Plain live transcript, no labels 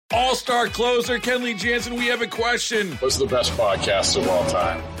All-star closer Kenley Jansen, we have a question. What's the best podcast of all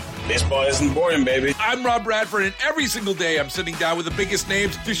time? Baseball isn't boring, baby. I'm Rob Bradford, and every single day I'm sitting down with the biggest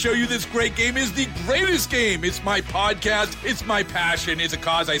names to show you this great game is the greatest game. It's my podcast. It's my passion. It's a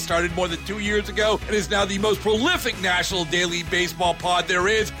cause I started more than 2 years ago and is now the most prolific national daily baseball pod there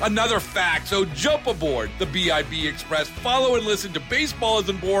is. Another fact. So jump aboard the BIB Express. Follow and listen to Baseball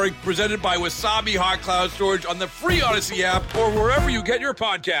Isn't Boring, presented by Wasabi Hot Cloud Storage on the free Odyssey app or wherever you get your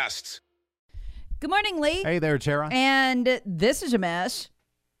podcasts. Good morning, Lee. Hey there, Tara. And this is a mess.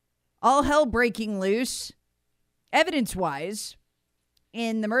 All hell breaking loose, evidence-wise,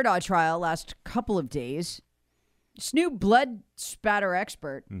 in the Murdaugh trial last couple of days. This new blood spatter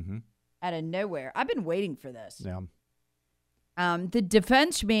expert out of nowhere. I've been waiting for this. Yeah. The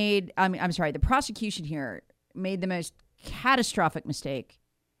defense made, the prosecution here made the most catastrophic mistake.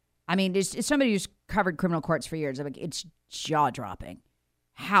 I mean, it's somebody who's covered criminal courts for years. It's jaw-dropping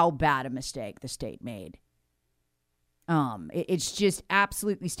how bad a mistake the state made. It's just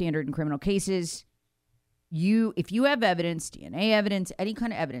absolutely standard in criminal cases. If you have evidence, DNA evidence, any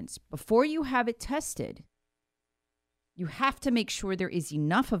kind of evidence, before you have it tested, you have to make sure there is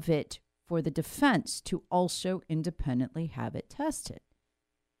enough of it for the defense to also independently have it tested.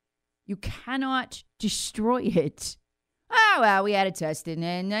 You cannot destroy it. Oh, well, we had it tested,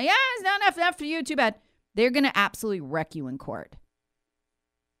 and it's not enough for you. Too bad. They're going to absolutely wreck you in court.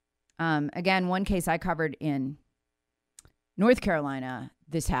 Again, one case I covered in North Carolina,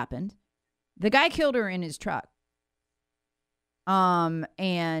 this happened. The guy killed her in his truck.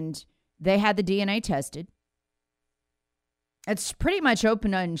 And they had the DNA tested. It's pretty much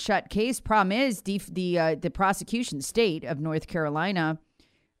open and shut case. Problem is, the prosecution state of North Carolina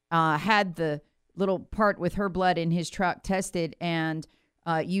had the little part with her blood in his truck tested and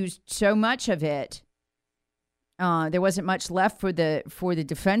used so much of it. There wasn't much left for the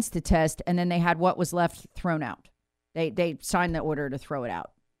defense to test, and then they had what was left thrown out. They signed the order to throw it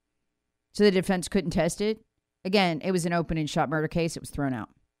out. So the defense couldn't test it. Again, it was an open and shut murder case. It was thrown out.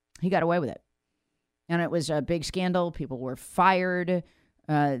 He got away with it. And it was a big scandal. People were fired.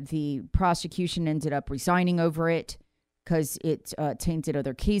 The prosecution ended up resigning over it because it tainted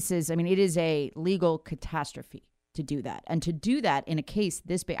other cases. I mean, it is a legal catastrophe to do that. And to do that in a case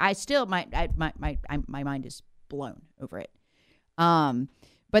this big, my mind is blown over it.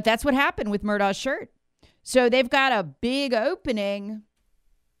 But that's what happened with Murdaugh's shirt. So they've got a big opening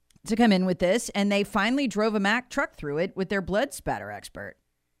to come in with this, and they finally drove a Mack truck through it with their blood spatter expert.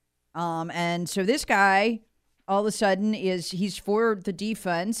 And so this guy, all of a sudden, he's for the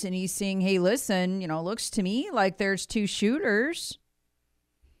defense, and he's saying, hey, listen, looks to me like there's two shooters.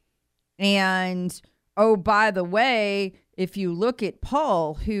 And, oh, by the way, if you look at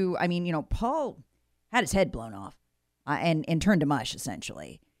Paul, Paul had his head blown off and turned to mush,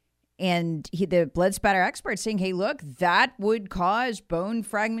 essentially. And the blood spatter expert saying, hey, look, that would cause bone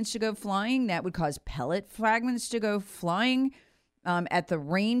fragments to go flying. That would cause pellet fragments to go flying at the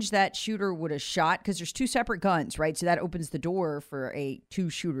range that shooter would have shot, because there's two separate guns, right? So that opens the door for a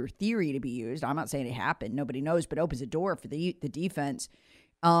two-shooter theory to be used. I'm not saying it happened. Nobody knows, but it opens the door for the defense.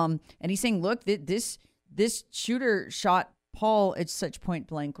 And he's saying, look, this shooter shot Paul at such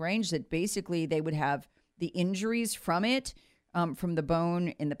point-blank range that basically they would have the injuries from it. From the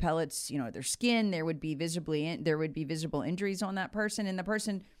bone in the pellets, their skin, there would be visible injuries on that person, and the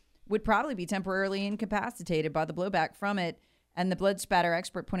person would probably be temporarily incapacitated by the blowback from it. And the blood spatter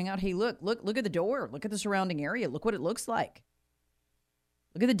expert pointing out, hey, look at the door, look at the surrounding area, look what it looks like.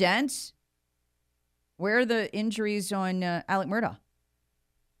 Look at the dents. Where are the injuries on Alec Murdaugh?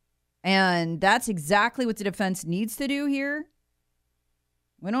 And that's exactly what the defense needs to do here.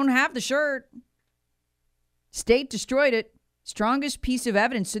 We don't have the shirt. State destroyed it. Strongest piece of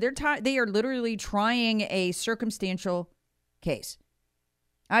evidence. So they are literally trying a circumstantial case.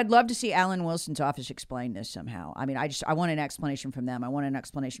 I'd love to see Alan Wilson's office explain this somehow. I mean, I want an explanation from them. I want an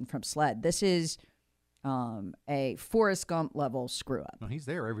explanation from SLED. This is a Forrest Gump level screw up. Well, he's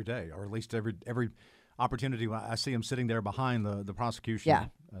there every day, or at least every opportunity. I see him sitting there behind the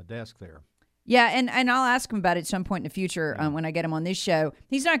prosecution desk there. Yeah, and I'll ask him about it at some point in the future when I get him on this show.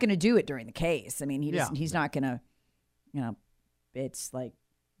 He's not going to do it during the case. I mean, he's not going to, it's like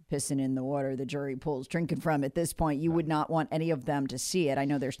pissing in the water the jury pulls drinking from at this point. You would not want any of them to see it. I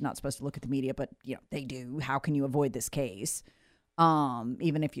know they're not supposed to look at the media, but they do. How can you avoid this case?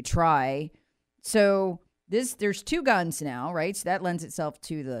 Even if you try. So there's two guns now, right? So that lends itself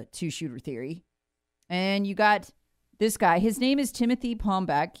to the two-shooter theory. And you got this guy. His name is Timothy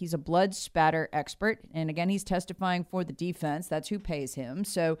Palmbeck. He's a blood spatter expert. And again, he's testifying for the defense. That's who pays him.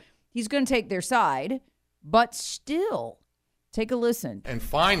 So he's going to take their side. But still, Take a listen. And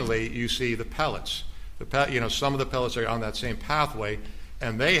finally, you see the pellets. Some of the pellets are on that same pathway,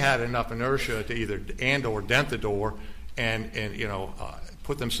 and they had enough inertia to either or dent the door and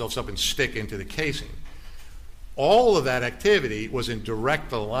put themselves up and stick into the casing. All of that activity was in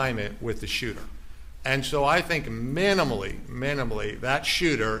direct alignment with the shooter. And so I think minimally, that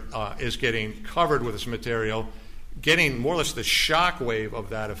shooter is getting covered with this material, getting more or less the shock wave of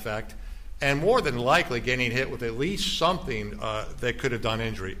that effect, and more than likely getting hit with at least something that could have done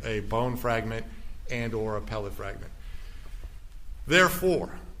injury, a bone fragment and or a pellet fragment. Therefore,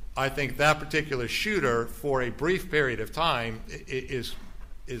 I think that particular shooter, for a brief period of time, is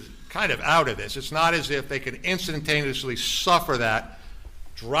kind of out of this. It's not as if they can instantaneously suffer that,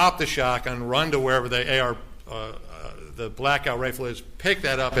 drop the shotgun, run to wherever the the blackout rifle is, pick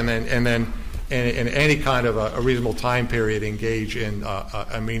that up, and then in any kind of a reasonable time period engage in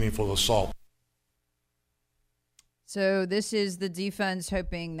a meaningful assault. So this is the defense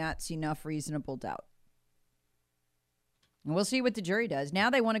hoping that's enough reasonable doubt. And we'll see what the jury does. Now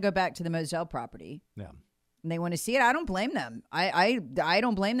they want to go back to the Moselle property. Yeah. And they want to see it. I don't blame them. I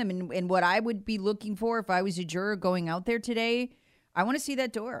don't blame them. And what I would be looking for if I was a juror going out there today, I want to see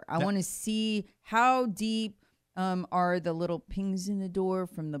that door. I want to see how deep are the little pings in the door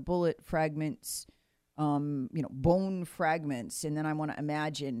from the bullet fragments, bone fragments. And then I want to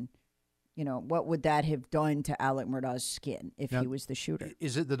imagine, what would that have done to Alec Murdaugh's skin if he was the shooter?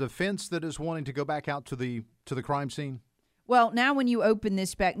 Is it the defense that is wanting to go back out to the crime scene? Well, now when you open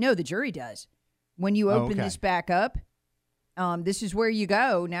this back, no, the jury does. When you open this back up, this is where you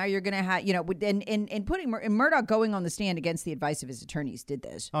go. Now you're going to have, and putting Murdaugh going on the stand against the advice of his attorneys did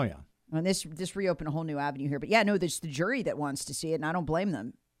this. Oh, yeah. And this reopened a whole new avenue here. But yeah, no, there's the jury that wants to see it, and I don't blame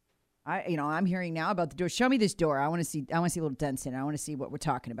them. I'm hearing now about the door. Show me this door. I want to see little dents in it. I want to see what we're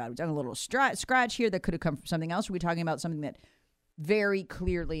talking about. We're talking a little scratch here that could have come from something else. Are we talking about something that very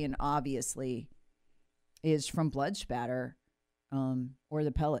clearly and obviously is from blood spatter or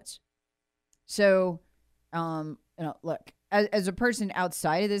the pellets? So, look, as a person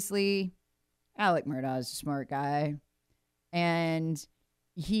outside of this, Lee, Alec Murdaugh is a smart guy, and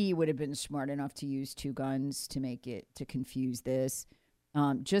he would have been smart enough to use two guns to confuse this.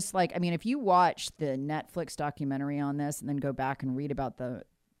 Just like, if you watch the Netflix documentary on this and then go back and read about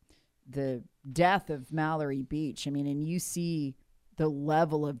the death of Mallory Beach, and you see the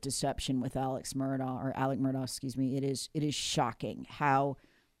level of deception with Alec Murdaugh, it is shocking how,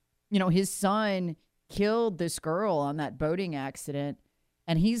 his son killed this girl on that boating accident,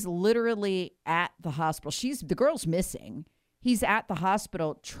 and he's literally at the hospital. The girl's missing. He's at the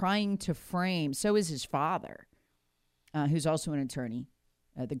hospital trying to frame. So is his father, who's also an attorney.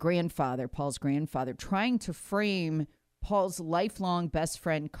 The grandfather, Paul's grandfather, trying to frame Paul's lifelong best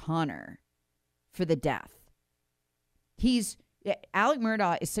friend Connor for the death. Alec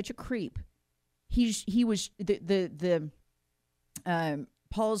Murdaugh is such a creep. He was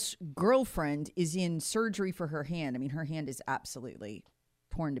Paul's girlfriend is in surgery for her hand. Her hand is absolutely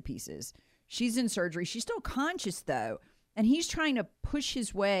torn to pieces. She's in surgery. She's still conscious though, and he's trying to push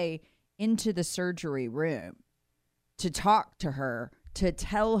his way into the surgery room to talk to her, to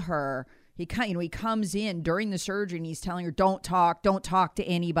tell her. He comes in during the surgery and he's telling her, don't talk to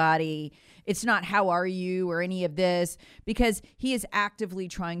anybody. It's not how are you or any of this, because he is actively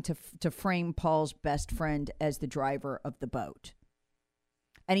trying to frame Paul's best friend as the driver of the boat.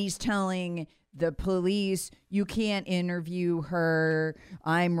 And he's telling the police, you can't interview her.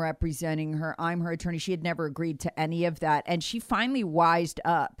 I'm representing her. I'm her attorney. She had never agreed to any of that. And she finally wised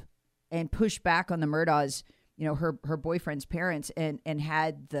up and pushed back on the Murdaughs, her boyfriend's parents, and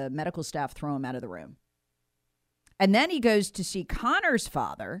had the medical staff throw him out of the room. And then he goes to see Connor's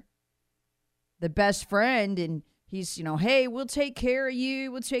father, the best friend, and he's, hey, we'll take care of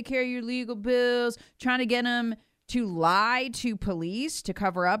you. We'll take care of your legal bills, trying to get him to lie to police to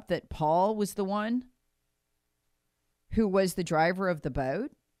cover up that Paul was the one who was the driver of the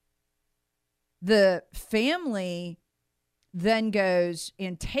boat. The family then goes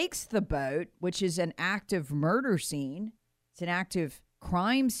and takes the boat, which is an active murder scene. It's an active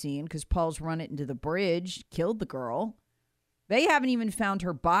crime scene because Paul's run it into the bridge, killed the girl. They haven't even found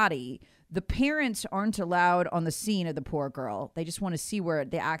her body. The parents aren't allowed on the scene of the poor girl. They just want to see where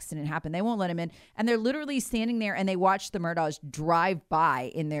the accident happened. They won't let them in. And they're literally standing there and they watch the Murdaughs drive by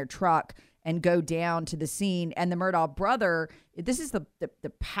in their truck and go down to the scene. And the Murdaugh brother, this is the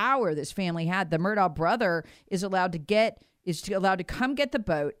power this family had. The Murdaugh brother is allowed to come get the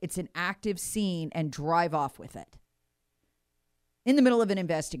boat. It's an active scene and drive off with it in the middle of an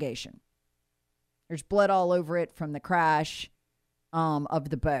investigation. There's blood all over it from the crash of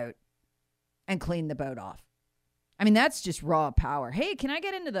the boat, and clean the boat off. I mean, that's just raw power. Hey, can I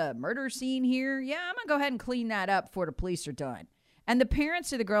get into the murder scene here? Yeah, I'm going to go ahead and clean that up before the police are done. And the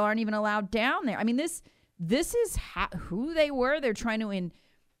parents of the girl aren't even allowed down there. I mean, this is who they were. They're trying to,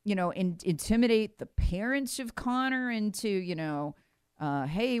 intimidate the parents of Connor into,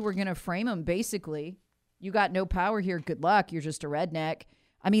 hey, we're going to frame him, basically. You got no power here. Good luck. You're just a redneck.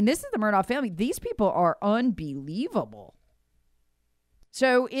 I mean, this is the Murdaugh family. These people are unbelievable.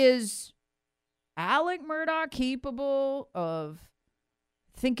 So is Alec Murdaugh capable of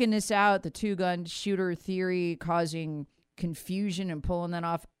thinking this out, the two-gun shooter theory causing confusion and pulling that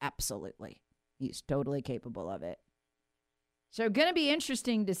off? Absolutely. He's totally capable of it. So going to be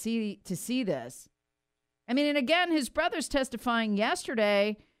interesting to see this. I mean, and again, his brother's testifying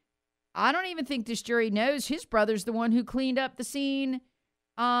yesterday. I don't even think this jury knows his brother's the one who cleaned up the scene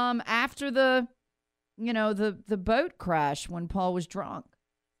after the boat crash when Paul was drunk.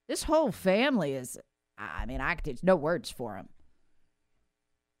 This whole family is, there's no words for him.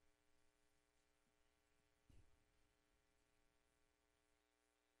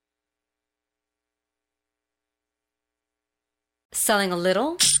 Selling a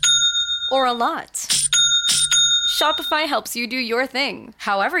little or a lot? Shopify helps you do your thing,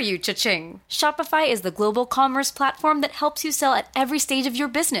 however you cha-ching. Shopify is the global commerce platform that helps you sell at every stage of your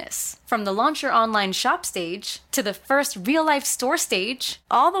business. From the launch your online shop stage, to the first real-life store stage,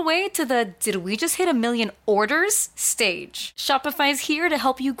 all the way to the did we just hit 1 million orders stage. Shopify's here to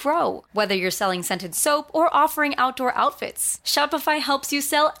help you grow. Whether you're selling scented soap or offering outdoor outfits, Shopify helps you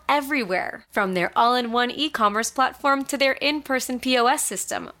sell everywhere. From their all-in-one e-commerce platform to their in-person POS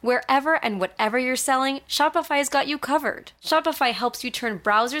system, wherever and whatever you're selling, Shopify's got you covered. Shopify helps you turn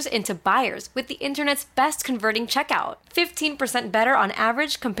browsers into buyers with the internet's best converting checkout. 15% better on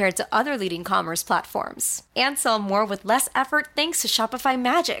average compared to other leading commerce platforms. And sell more with less effort thanks to Shopify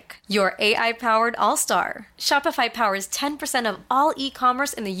Magic, your AI-powered all-star. Shopify powers 10% of all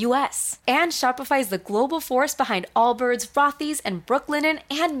e-commerce in the U.S. And Shopify is the global force behind Allbirds, Rothy's, and Brooklinen,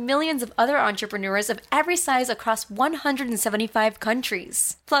 and millions of other entrepreneurs of every size across 175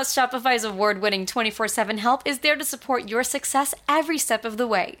 countries. Plus, Shopify's award-winning 24/7 help is there to support your success every step of the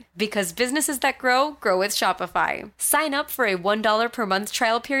way. Because businesses that grow with Shopify. Sign up for a $1 per month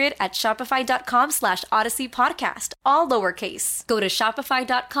trial period at shopify.com/Odyssey Podcast, all lowercase. Go to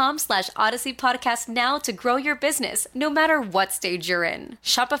shopify.com/Odyssey Podcast now to grow your business, no matter what stage you're in.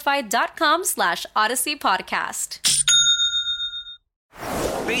 Shopify.com/Odyssey Podcast.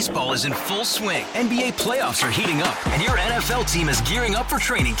 Baseball is in full swing. NBA playoffs are heating up, and your NFL team is gearing up for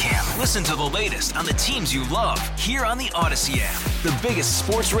training camp. Listen to the latest on the teams you love here on the Odyssey app. The biggest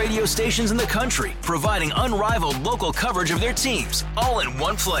sports radio stations in the country, providing unrivaled local coverage of their teams, all in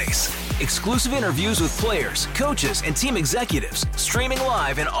one place. Exclusive interviews with players, coaches, and team executives, streaming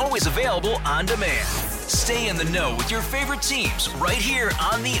live and always available on demand. Stay in the know with your favorite teams right here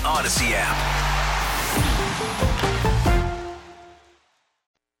on the Odyssey app.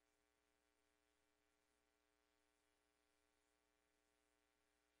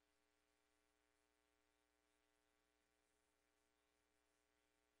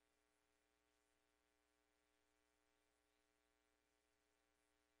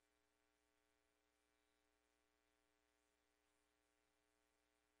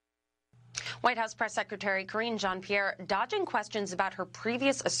 White House Press Secretary Karine Jean-Pierre dodging questions about her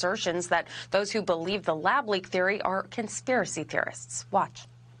previous assertions that those who believe the lab leak theory are conspiracy theorists. Watch.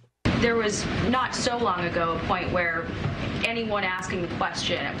 There was not so long ago a point where anyone asking the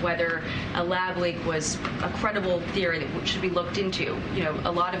question of whether a lab leak was a credible theory that should be looked into,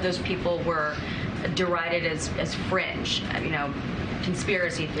 a lot of those people were derided as fringe,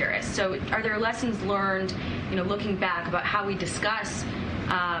 conspiracy theorists. So are there lessons learned, looking back about how we discuss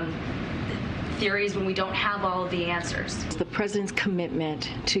theories when we don't have all of the answers? The president's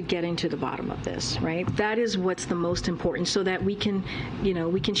commitment to getting to the bottom of this, right? That is what's the most important, so that we can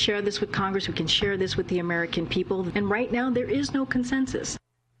share this with Congress, we can share this with the American people. And right now, there is no consensus.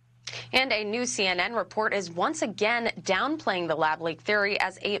 And a new CNN report is once again downplaying the lab leak theory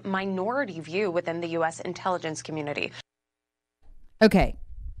as a minority view within the U.S. intelligence community. Okay,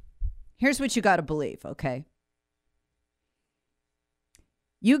 here's what you got to believe, okay?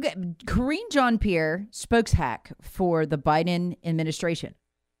 You get Karine Jean-Pierre, spokeshack for the Biden administration,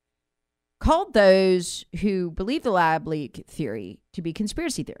 called those who believe the lab leak theory to be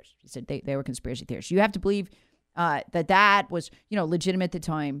conspiracy theorists. He said they were conspiracy theorists. You have to believe that was, legitimate at the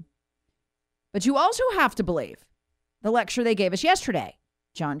time. But you also have to believe the lecture they gave us yesterday.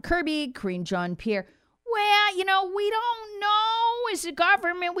 John Kirby, Karine Jean-Pierre. Well, we don't know as a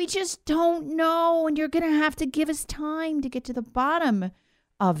government. We just don't know. And you're going to have to give us time to get to the bottom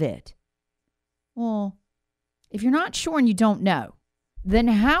of it. Well, If you're not sure and you don't know, then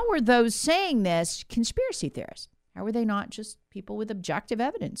how are those saying this conspiracy theorists? How are they not just people with objective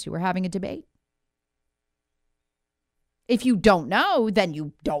evidence who are having a debate? If you don't know, then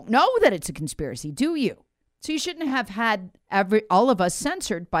you don't know that it's a conspiracy, do you? So you shouldn't have had all of us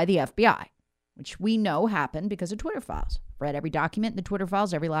censored by the FBI, which we know happened because of Twitter files. I've read every document in the Twitter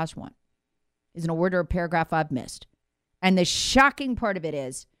files, every last one. Is an order or paragraph I've missed. And the shocking part of it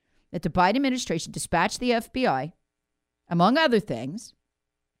is that the Biden administration dispatched the FBI, among other things,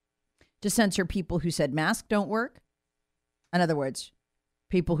 to censor people who said masks don't work. In other words,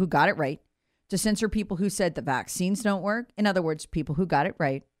 people who got it right. To censor people who said the vaccines don't work. In other words, people who got it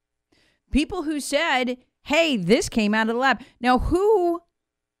right. People who said, hey, this came out of the lab. Now, who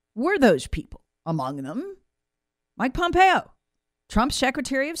were those people? Among them, Mike Pompeo, Trump's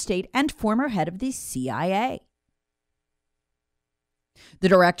Secretary of State and former head of the CIA. The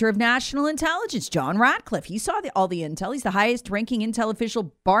Director of National Intelligence, John Ratcliffe. He saw all the intel. He's the highest ranking intel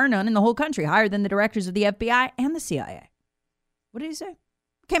official, bar none, in the whole country, higher than the directors of the FBI and the CIA. What did he say?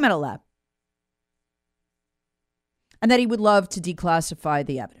 Came out of lab. And that he would love to declassify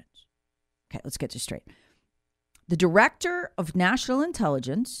the evidence. Okay, let's get this straight. The Director of National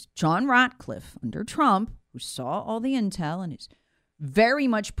Intelligence, John Ratcliffe, under Trump, who saw all the intel and is very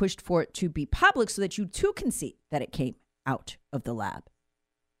much pushed for it to be public so that you too can see that it came out of the lab,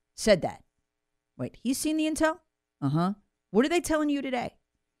 said that. Wait, he's seen the intel? Uh-huh. What are they telling you today?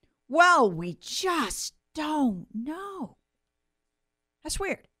 Well, we just don't know. That's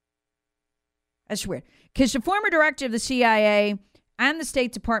weird. That's weird. Because the former director of the CIA and the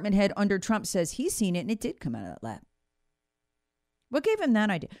State Department head under Trump says he's seen it and it did come out of that lab. What gave him that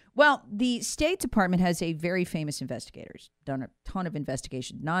idea? Well, the State Department has a very famous investigator. He's done a ton of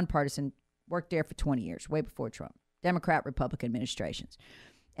investigation, nonpartisan, worked there for 20 years, way before Trump. Democrat, Republican administrations.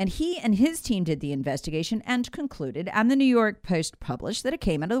 And he and his team did the investigation and concluded, and the New York Post published, that it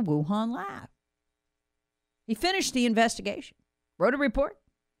came out of the Wuhan lab. He finished the investigation, wrote a report.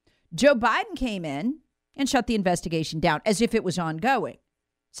 Joe Biden came in and shut the investigation down as if it was ongoing.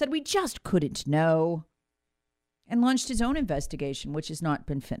 Said we just couldn't know. And launched his own investigation, which has not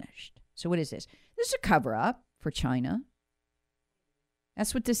been finished. So what is this? This is a cover-up for China.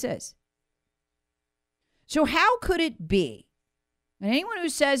 That's what this is. So how could it be? And anyone who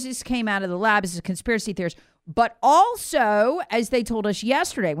says this came out of the lab is a conspiracy theorist, but also, as they told us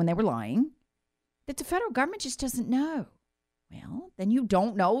yesterday when they were lying, that the federal government just doesn't know. Well, then you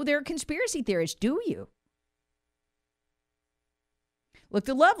don't know they're conspiracy theorists, do you? Look,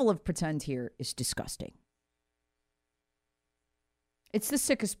 the level of pretend here is disgusting. It's the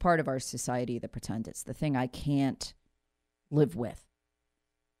sickest part of our society, the pretend. It's the thing I can't live with.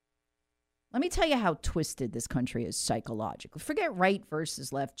 Let me tell you how twisted this country is psychologically. Forget right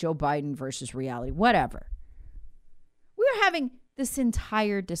versus left, Joe Biden versus reality, whatever. We were having this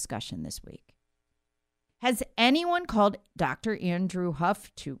entire discussion this week. Has anyone called Dr. Andrew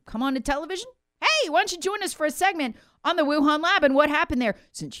Huff to come on to television? Hey, why don't you join us for a segment on the Wuhan lab and what happened there?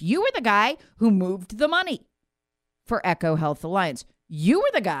 Since you were the guy who moved the money for Echo Health Alliance. You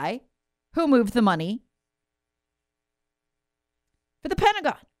were the guy who moved the money for the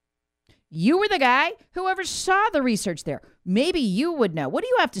Pentagon. You were the guy who oversaw the research there. Maybe you would know. What do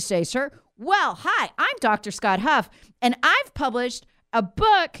you have to say, sir? Well, hi, I'm Dr. Scott Huff, and I've published a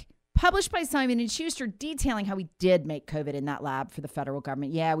book published by Simon & Schuster detailing how we did make COVID in that lab for the federal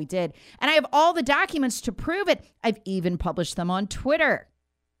government. Yeah, we did. And I have all the documents to prove it. I've even published them on Twitter.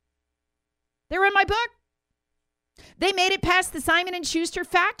 They're in my book. They made it past the Simon & Schuster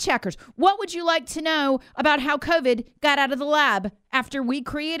fact checkers. What would you like to know about how COVID got out of the lab after we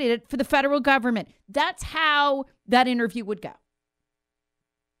created it for the federal government? That's how that interview would go.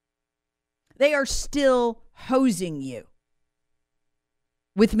 They are still hosing you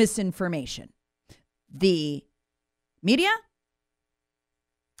with misinformation. The media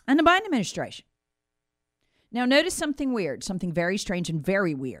and the Biden administration. Now, notice something weird, something very strange and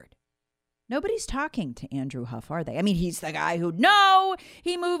very weird. Nobody's talking to Andrew Huff, are they? I mean, he's the guy who'd know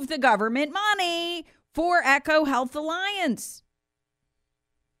he moved the government money for Echo Health Alliance.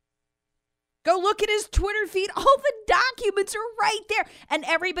 Go look at his Twitter feed. All the documents are right there. And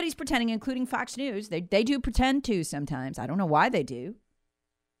everybody's pretending, including Fox News. They do pretend too sometimes. I don't know why they do.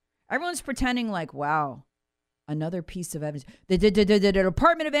 Everyone's pretending like, wow, another piece of evidence. The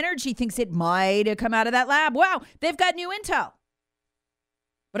Department of Energy thinks it might have come out of that lab. Wow, they've got new intel.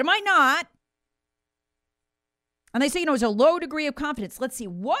 But it might not. And they say, it's a low degree of confidence. Let's see,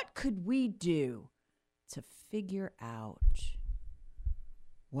 what could we do to figure out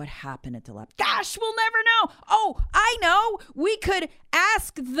What happened at the lab? Gosh, we'll never know. Oh, I know. We could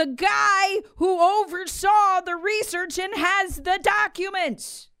ask the guy who oversaw the research and has the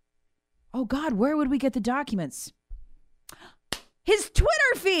documents. Oh, God, where would we get the documents? His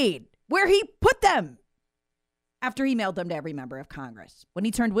Twitter feed, where he put them after he mailed them to every member of Congress. When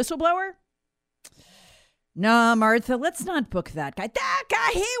he turned whistleblower? No, Martha, let's not book that guy. That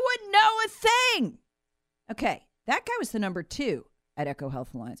guy, he wouldn't know a thing. Okay, that guy was the number 2 at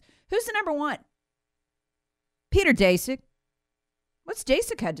EcoHealth Alliance. Who's the number 1? Peter Daszak. What's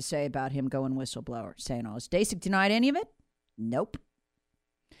Daszak had to say about him going whistleblower, saying all this? Daszak denied any of it? Nope.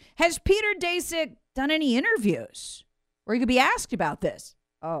 Has Peter Daszak done any interviews where he could be asked about this?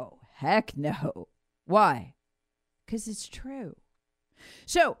 Oh, heck no. Why? Because it's true.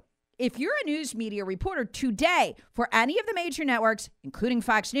 So, if you're a news media reporter today for any of the major networks, including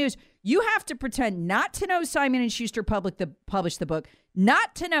Fox News, you have to pretend not to know Simon & Schuster published the book,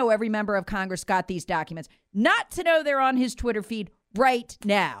 not to know every member of Congress got these documents, not to know they're on his Twitter feed right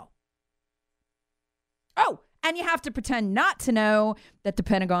now. Oh, and you have to pretend not to know that the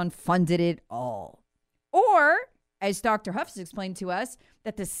Pentagon funded it all. Or, as Dr. Huff has explained to us,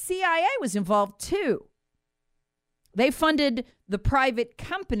 that the CIA was involved too. They funded the private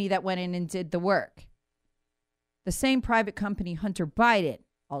company that went in and did the work. The same private company Hunter Biden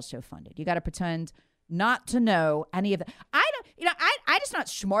also funded. You got to pretend not to know any of that. I'm just not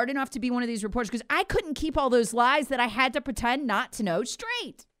smart enough to be one of these reporters because I couldn't keep all those lies that I had to pretend not to know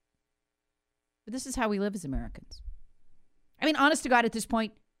straight. But this is how we live as Americans. I mean, honest to God, at this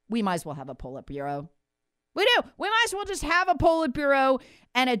point, we might as well have a Politburo. We do. We might as well just have a Politburo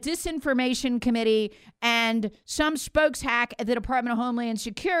and a disinformation committee and some spokes hack at the Department of Homeland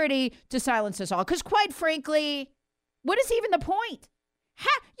Security to silence us all. Because quite frankly, what is even the point? How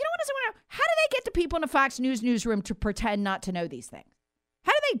do they get the people in the Fox News newsroom to pretend not to know these things?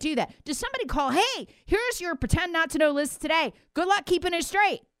 How do they do that? Does somebody call, hey, here's your pretend not to know list today. Good luck keeping it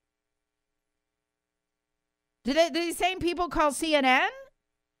straight. Do these same people call CNN?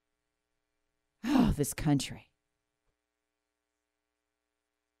 Oh, this country.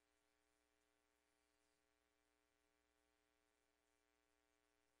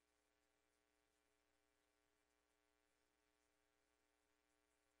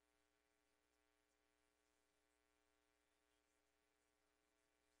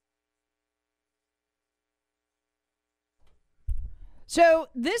 So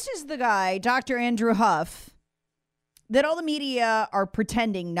this is the guy, Dr. Andrew Huff, that all the media are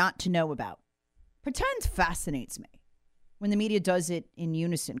pretending not to know about. Pretend fascinates me when the media does it in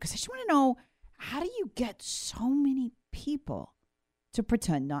unison, because I just want to know, how do you get so many people to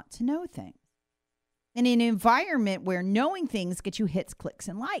pretend not to know things in an environment where knowing things gets you hits, clicks,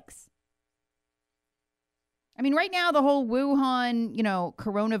 and likes? I mean, right now, the whole Wuhan,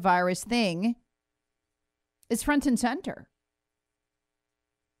 coronavirus thing is front and center,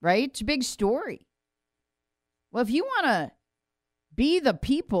 right? It's a big story. Well, if you want to be the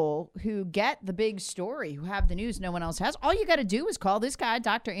people who get the big story, who have the news no one else has, all you got to do is call this guy,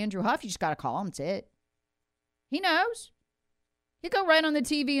 Dr. Andrew Huff. You just got to call him. That's it. He knows. He'll go right on the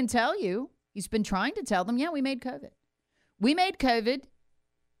TV and tell you. He's been trying to tell them, yeah, we made COVID. We made COVID,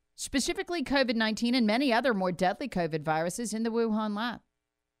 specifically COVID-19 and many other more deadly COVID viruses in the Wuhan lab.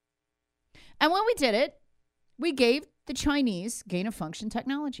 And when we did it, we gave the Chinese gain-of-function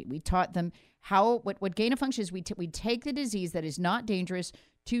technology. We taught them what gain-of-function is. We take the disease that is not dangerous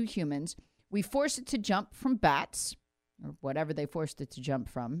to humans. We force it to jump from bats, or whatever they forced it to jump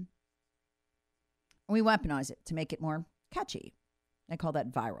from. And we weaponize it to make it more catchy. They call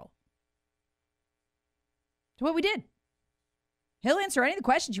that viral. So what we did. He'll answer any of the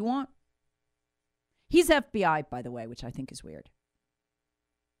questions you want. He's FBI, by the way, which I think is weird.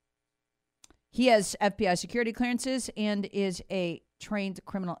 He has FBI security clearances and is a trained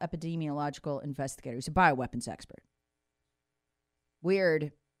criminal epidemiological investigator. He's a bioweapons expert.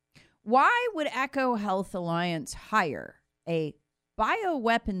 Weird. Why would EcoHealth Alliance hire a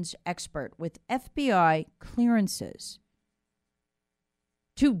bioweapons expert with FBI clearances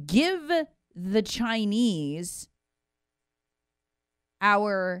to give the Chinese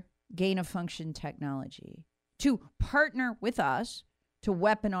our gain-of-function technology, to partner with us to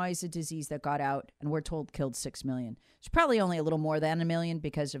weaponize a disease that got out and we're told killed 6 million. It's probably only a little more than 1 million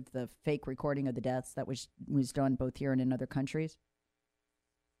because of the fake recording of the deaths that was done both here and in other countries.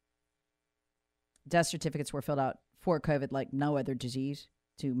 Death certificates were filled out for COVID like no other disease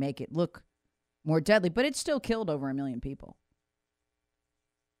to make it look more deadly, but it still killed over 1 million people.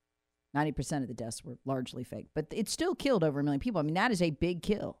 90% of the deaths were largely fake, but it still killed over 1 million people. I mean, that is a big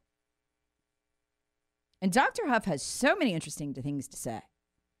kill. And Dr. Huff has so many interesting things to say.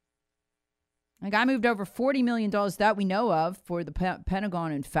 The guy moved over $40 million that we know of for the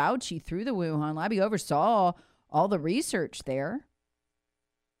Pentagon and Fauci through the Wuhan lab. He oversaw all the research there.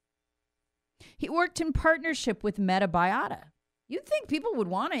 He worked in partnership with Metabiota. You'd think people would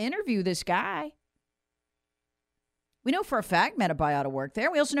want to interview this guy. We know for a fact Metabiota worked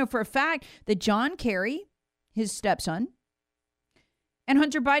there. We also know for a fact that John Kerry, his stepson, and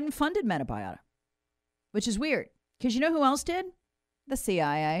Hunter Biden funded Metabiota, which is weird because you know who else did? The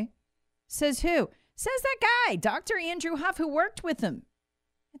CIA. Says who? Says that guy, Dr. Andrew Huff, who worked with him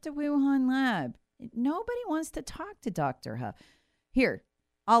at the Wuhan lab. Nobody wants to talk to Dr. Huff. Here,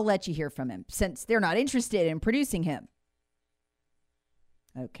 I'll let you hear from him since they're not interested in producing him.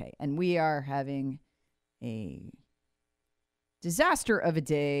 Okay, and we are having a disaster of a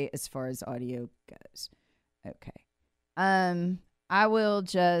day as far as audio goes. Okay. I will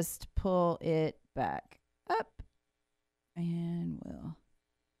just pull it back up and we'll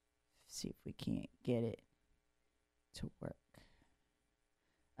see if we can't get it to work.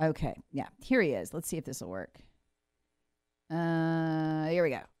 Okay. Yeah, here he is. Let's see if this will work. Here we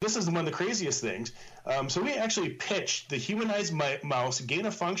go. This is one of the craziest things. So we actually pitched the humanized mouse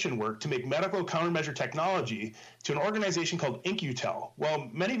gain-of-function work to make medical countermeasure technology to an organization called InQtel. Well,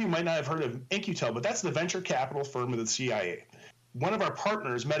 many of you might not have heard of InQtel, but that's the venture capital firm of the CIA. One of our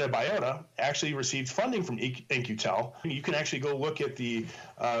partners, Metabiota, actually received funding from InQtel. You can actually go look at the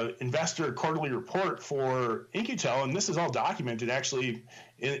investor quarterly report for InQtel, and this is all documented actually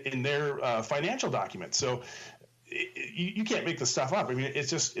in their financial documents. So you can't make this stuff up. I mean,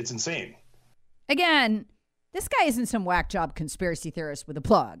 it's insane. Again, this guy isn't some whack job conspiracy theorist with a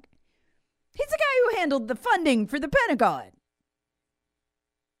plug. He's the guy who handled the funding for the Pentagon.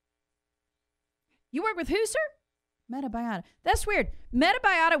 You work with who, sir? Metabiota. That's weird.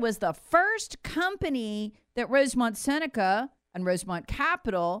 Metabiota was the first company that Rosemont Seneca and Rosemont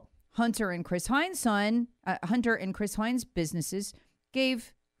Capital, Hunter and Chris Hines' businesses,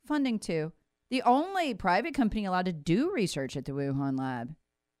 gave funding to. The only private company allowed to do research at the Wuhan lab.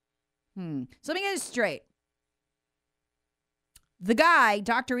 So let me get this straight. The guy,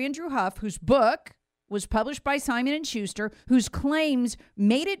 Dr. Andrew Huff, whose book was published by Simon & Schuster, whose claims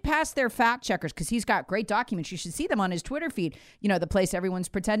made it past their fact checkers, because he's got great documents. You should see them on his Twitter feed. You know, the place everyone's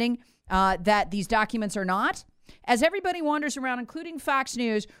pretending that these documents are not. As everybody wanders around, including Fox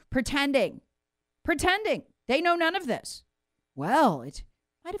News, pretending they know none of this. Well, it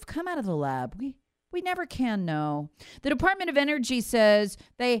might have come out of the lab. We never can know. The Department of Energy says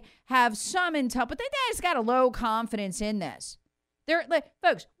they have some intel, but they just got a low confidence in this. They're like,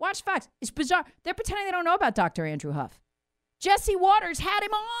 folks, watch Fox. It's bizarre. They're pretending they don't know about Dr. Andrew Huff. Jesse Waters had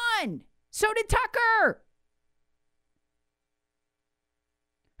him on. So did Tucker.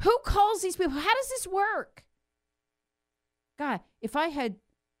 Who calls these people? How does this work? God, if I had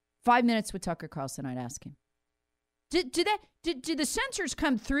 5 minutes with Tucker Carlson, I'd ask him. Did the censors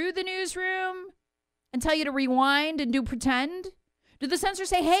come through the newsroom and tell you to rewind and do pretend? Did the censors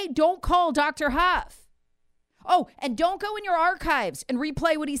say, hey, don't call Dr. Huff? Oh, and don't go in your archives and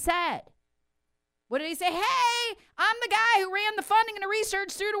replay what he said. What did he say? Hey, I'm the guy who ran the funding and the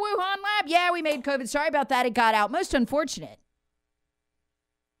research through the Wuhan lab. Yeah, we made COVID. Sorry about that. It got out. Most unfortunate.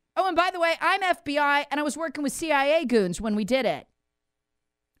 Oh, and by the way, I'm FBI, and I was working with CIA goons when we did it.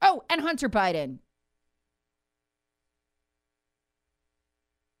 Oh, and Hunter Biden.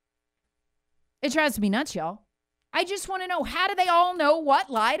 It drives me nuts, y'all. I just want to know, how do they all know what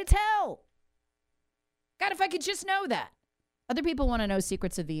lie to tell? God, if I could just know that. Other people want to know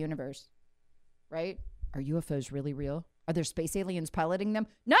secrets of the universe, right? Are UFOs really real? Are there space aliens piloting them?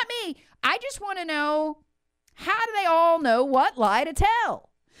 Not me. I just want to know, how do they all know what lie to tell?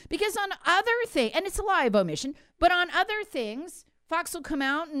 Because on other things, and it's a lie of omission, but on other things, Fox will come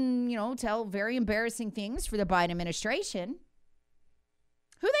out and, tell very embarrassing things for the Biden administration.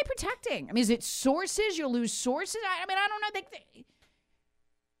 Who are they protecting? I mean, is it sources? You'll lose sources? I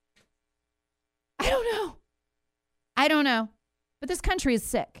don't know. I don't know. But this country is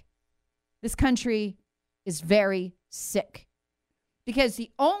sick. This country is very sick. Because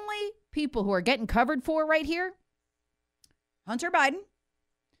the only people who are getting covered for right here, Hunter Biden,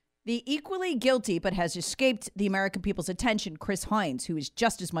 the equally guilty but has escaped the American people's attention, Chris Hines, who is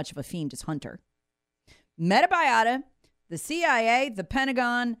just as much of a fiend as Hunter, Metabiota, the CIA, the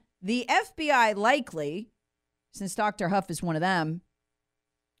Pentagon, the FBI likely, since Dr. Huff is one of them,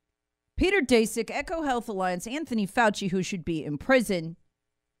 Peter Daszak, EcoHealth Alliance, Anthony Fauci, who should be in prison,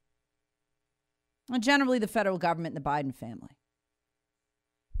 and generally the federal government and the Biden family.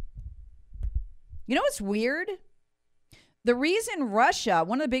 You know what's weird? The reason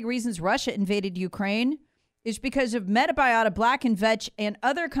one of the big reasons Russia invaded Ukraine is because of Metabiota, Black & Veatch, and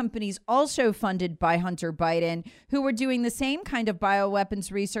other companies also funded by Hunter Biden, who were doing the same kind of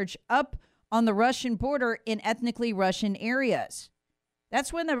bioweapons research up on the Russian border in ethnically Russian areas.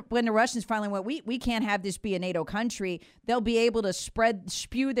 That's when the Russians finally went, we can't have this be a NATO country. They'll be able to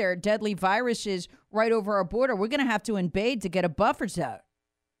spew their deadly viruses right over our border. We're going to have to invade to get a buffer zone.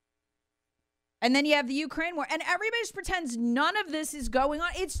 And then you have the Ukraine war. And everybody just pretends none of this is going on.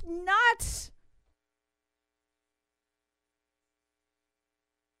 It's nuts.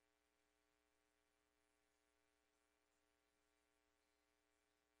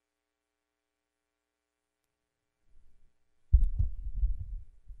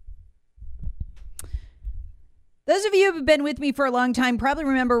 Those of you who have been with me for a long time probably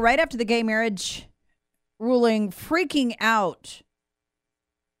remember right after the gay marriage ruling, freaking out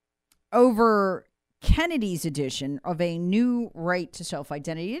over Kennedy's edition of a new right to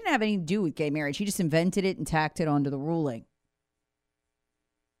self-identity. It didn't have anything to do with gay marriage. He just invented it and tacked it onto the ruling.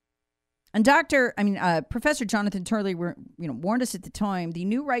 And Professor Jonathan Turley, warned us at the time, the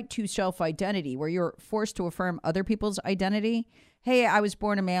new right to self-identity, where you're forced to affirm other people's identity. Hey, I was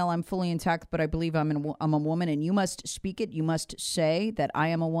born a male, I'm fully intact, but I believe I'm a woman, and you must speak it. You must say that I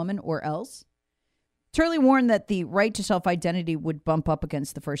am a woman or else. Turley warned that the right to self-identity would bump up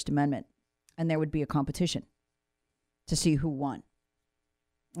against the First Amendment, and there would be a competition to see who won.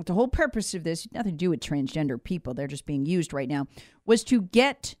 But the whole purpose of this, nothing to do with transgender people, they're just being used right now, was to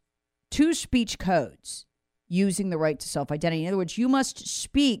get two speech codes using the right to self-identity. In other words, you must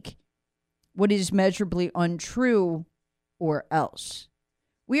speak what is measurably untrue or else.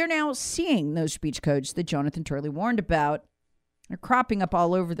 We are now seeing those speech codes that Jonathan Turley warned about. They're cropping up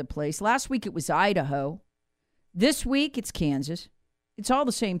all over the place. Last week it was Idaho. This week it's Kansas. It's all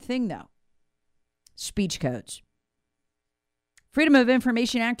the same thing, though. Speech codes. Freedom of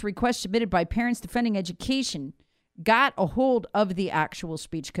Information Act request submitted by parents defending education got a hold of the actual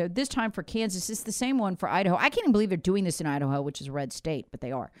speech code. This time for Kansas. It's the same one for Idaho. I can't even believe they're doing this in Idaho, which is a red state, but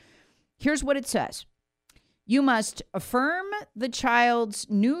they are. Here's what it says. You must affirm the child's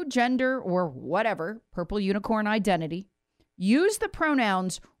new gender or whatever, purple unicorn identity, use the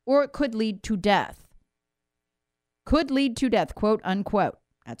pronouns, or it could lead to death. Could lead to death, quote, unquote.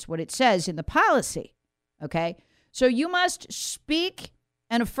 That's what it says in the policy, okay? So you must speak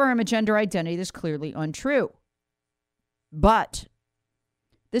and affirm a gender identity that's clearly untrue. But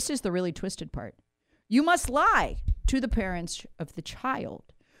this is the really twisted part. You must lie to the parents of the child.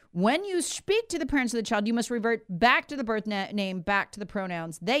 When you speak to the parents of the child, you must revert back to the birth name, back to the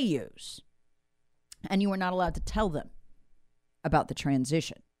pronouns they use. And you are not allowed to tell them about the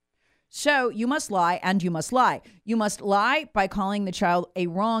transition. So you must lie, and you must lie. You must lie by calling the child a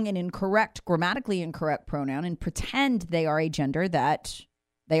wrong and incorrect, grammatically incorrect pronoun and pretend they are a gender that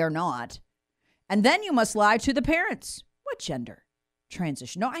they are not. And then you must lie to the parents. What gender?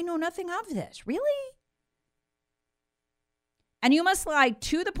 Transition. No, I know nothing of this. Really? And you must lie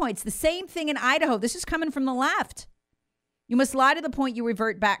to the point. It's the same thing in Idaho. This is coming from the left. You must lie to the point you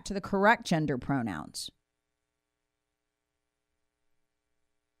revert back to the correct gender pronouns.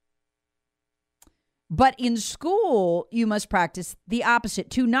 But in school, you must practice the opposite.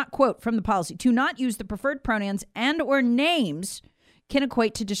 To not, quote from the policy, to not use the preferred pronouns and or names can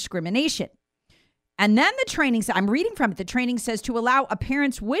equate to discrimination. And then the training, I'm reading from it, the training says to allow a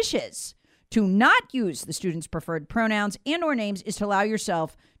parent's wishes to not use the student's preferred pronouns and or names is to allow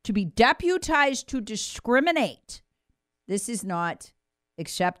yourself to be deputized to discriminate. This is not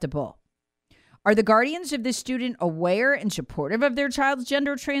acceptable. Are the guardians of this student aware and supportive of their child's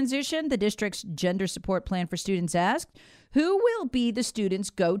gender transition? The district's gender support plan for students asked. Who will be the student's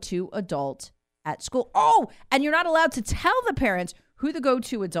go-to adult at school? Oh, and you're not allowed to tell the parents who the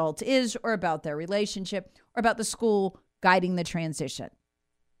go-to adult is or about their relationship or about the school guiding the transition.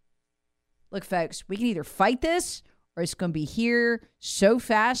 Look, folks, we can either fight this or it's going to be here so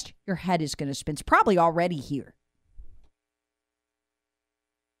fast your head is going to spin. It's probably already here.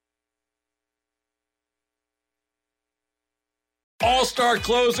 All-star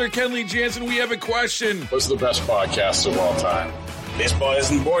closer Kenley Jansen, we have a question. What's the best podcast of all time? Baseball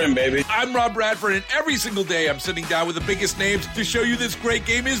isn't boring, baby. I'm Rob Bradford, and every single day I'm sitting down with the biggest names to show you this great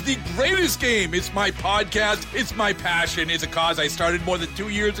game is the greatest game. It's my podcast. It's my passion. It's a cause I started more than 2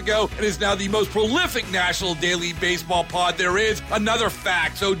 years ago and is now the most prolific national daily baseball pod there is. Another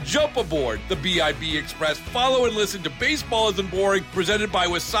fact. So jump aboard the BIB Express. Follow and listen to Baseball Isn't Boring, presented by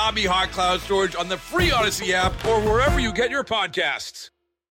Wasabi Hot Cloud Storage on the free Odyssey app or wherever you get your podcasts.